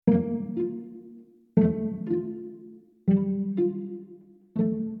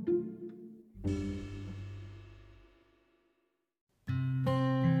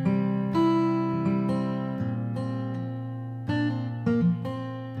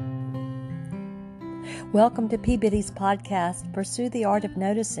Welcome to P. Biddy's podcast, Pursue the Art of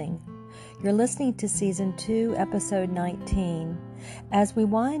Noticing. You're listening to Season 2, Episode 19. As we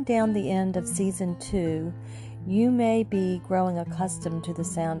wind down the end of Season 2, you may be growing accustomed to the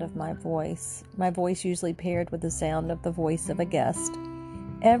sound of my voice usually paired with the sound of the voice of a guest.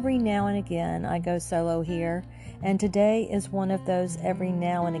 Every now and again I go solo here, and today is one of those every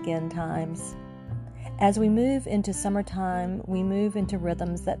now and again times. As we move into summertime, we move into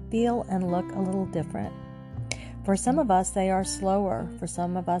rhythms that feel and look a little different. For some of us, they are slower. For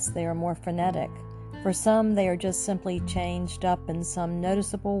some of us, they are more frenetic. For some, they are just simply changed up in some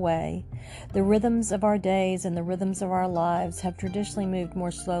noticeable way. The rhythms of our days and the rhythms of our lives have traditionally moved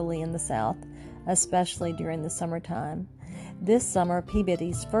more slowly in the South, especially during the summertime. This summer, P.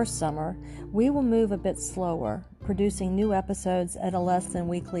 Biddy's first summer, we will move a bit slower, producing new episodes at a less than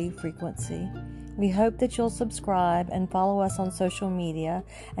weekly frequency. We hope that you'll subscribe and follow us on social media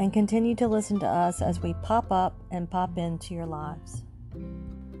and continue to listen to us as we pop up and pop into your lives.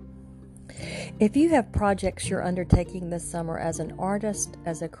 If you have projects you're undertaking this summer as an artist,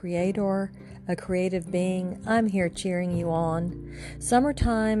 as a creator, a creative being, I'm here cheering you on.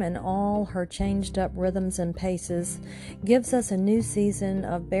 Summertime and all her changed up rhythms and paces gives us a new season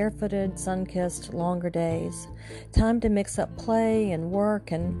of barefooted, sun-kissed, longer days. Time to mix up play and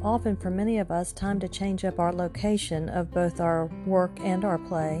work, and often for many of us, time to change up our location of both our work and our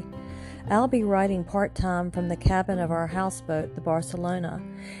play. I'll be writing part-time from the cabin of our houseboat, the Barcelona,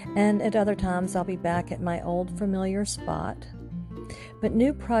 and at other times I'll be back at my old familiar spot. But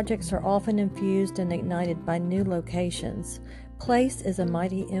new projects are often infused and ignited by new locations. Place is a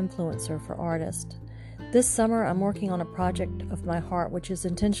mighty influencer for artists. This summer I'm working on a project of my heart which is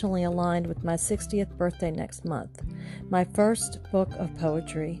intentionally aligned with my 60th birthday next month, my first book of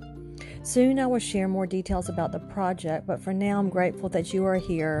poetry. Soon I will share more details about the project, but for now I'm grateful that you are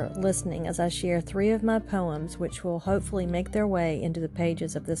here listening as I share 3 of my poems which will hopefully make their way into the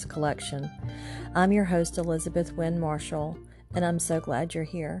pages of this collection. I'm your host, Elizabeth Wynn Marshall, and I'm so glad you're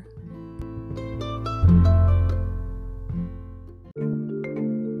here.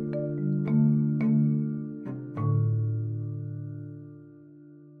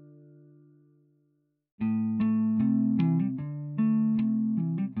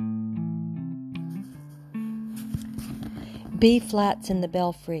 B flats in the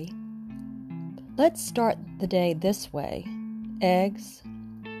belfry. Let's start the day this way. Eggs,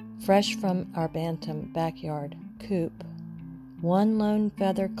 fresh from our bantam backyard coop. One lone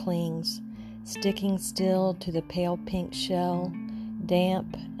feather clings, sticking still to the pale pink shell,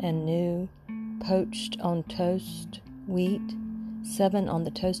 damp and new, poached on toast, wheat, 7 on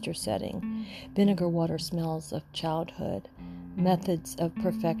the toaster setting. Vinegar water smells of childhood, methods of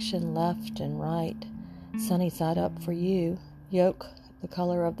perfection left and right. Sunny side up for you. Yolk, the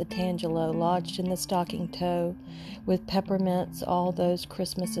color of the tangelo, lodged in the stocking toe, with peppermints all those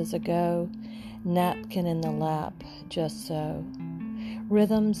Christmases ago, napkin in the lap, just so.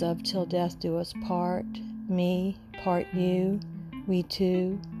 Rhythms of till death do us part, me, part you, we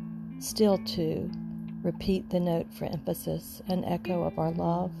two, still two. Repeat the note for emphasis, an echo of our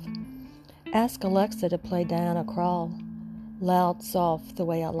love. Ask Alexa to play Diana Krall. Loud, soft, the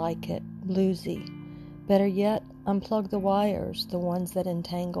way I like it, bluesy. Better yet, unplug the wires, the ones that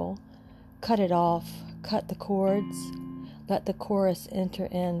entangle. Cut it off, cut the cords. Let the chorus enter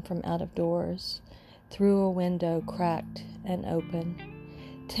in from out of doors, through a window cracked and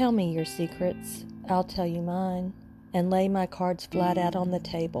open. Tell me your secrets, I'll tell you mine, and lay my cards flat out on the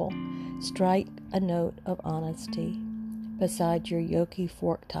table. Strike a note of honesty beside your yolky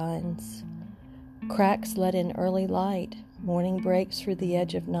fork tines. Cracks let in early light. Morning breaks through the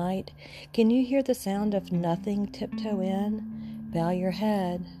edge of night. Can you hear the sound of nothing tiptoe in? Bow your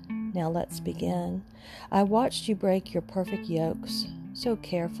head. Now let's begin. I watched you break your perfect yolks, so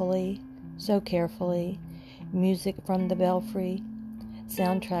carefully, so carefully. Music from the belfry,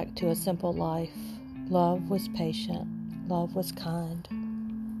 soundtrack to a simple life. Love was patient. Love was kind.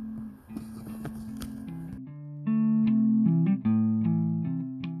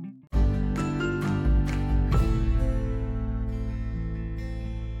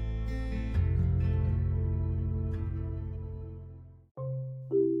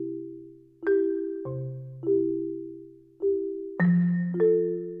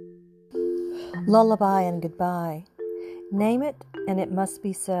 Lullaby and goodbye. Name it, and it must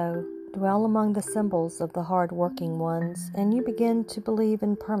be so. Dwell among the symbols of the hard-working ones, and you begin to believe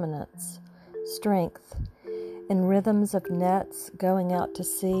in permanence, strength, in rhythms of nets going out to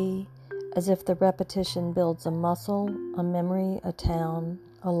sea, as if the repetition builds a muscle, a memory, a town,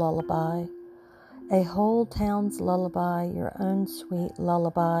 a lullaby. A whole town's lullaby, your own sweet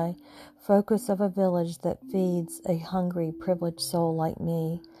lullaby, focus of a village that feeds a hungry, privileged soul like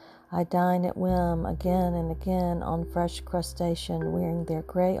me. I dine at whim again and again on fresh crustacean, wearing their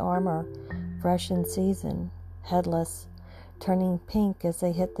gray armor, fresh in season, headless, turning pink as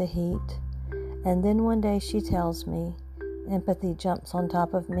they hit the heat. And then one day she tells me, empathy jumps on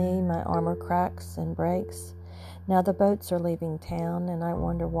top of me, my armor cracks and breaks. Now the boats are leaving town, and I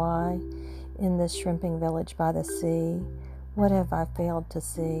wonder why. In this shrimping village by the sea, what have I failed to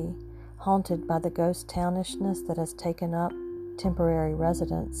see? Haunted by the ghost townishness that has taken up temporary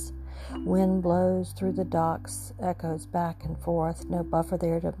residence. Wind blows through the docks, echoes back and forth, no buffer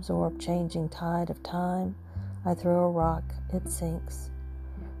there to absorb changing tide of time. I throw a rock, it sinks.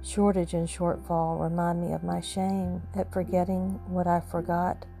 Shortage and shortfall remind me of my shame at forgetting what I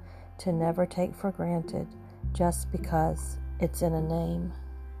forgot to never take for granted just because it's in a name.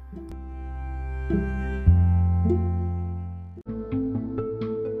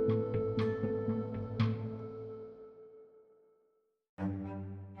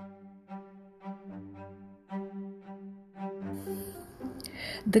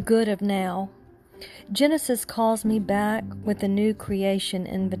 The good of now. Genesis calls me back with a new creation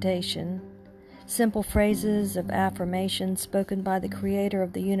invitation. Simple phrases of affirmation spoken by the creator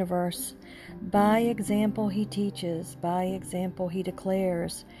of the universe. By example he teaches, by example he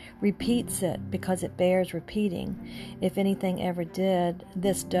declares, repeats it because it bears repeating. If anything ever did,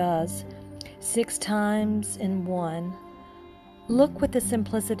 this does. 6 times in one. Look with the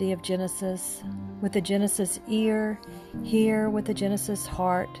simplicity of Genesis, with the Genesis ear, hear with the Genesis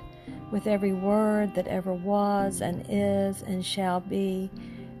heart, with every word that ever was and is and shall be.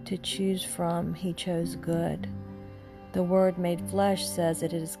 To choose from, he chose good. The Word made flesh says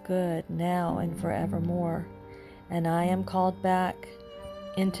it is good, now and forevermore. And I am called back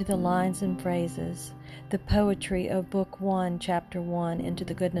into the lines and phrases, the poetry of Book 1, Chapter 1, into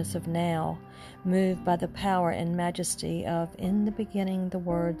the goodness of now, moved by the power and majesty of, in the beginning the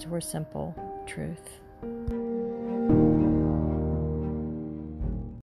words were simple, truth.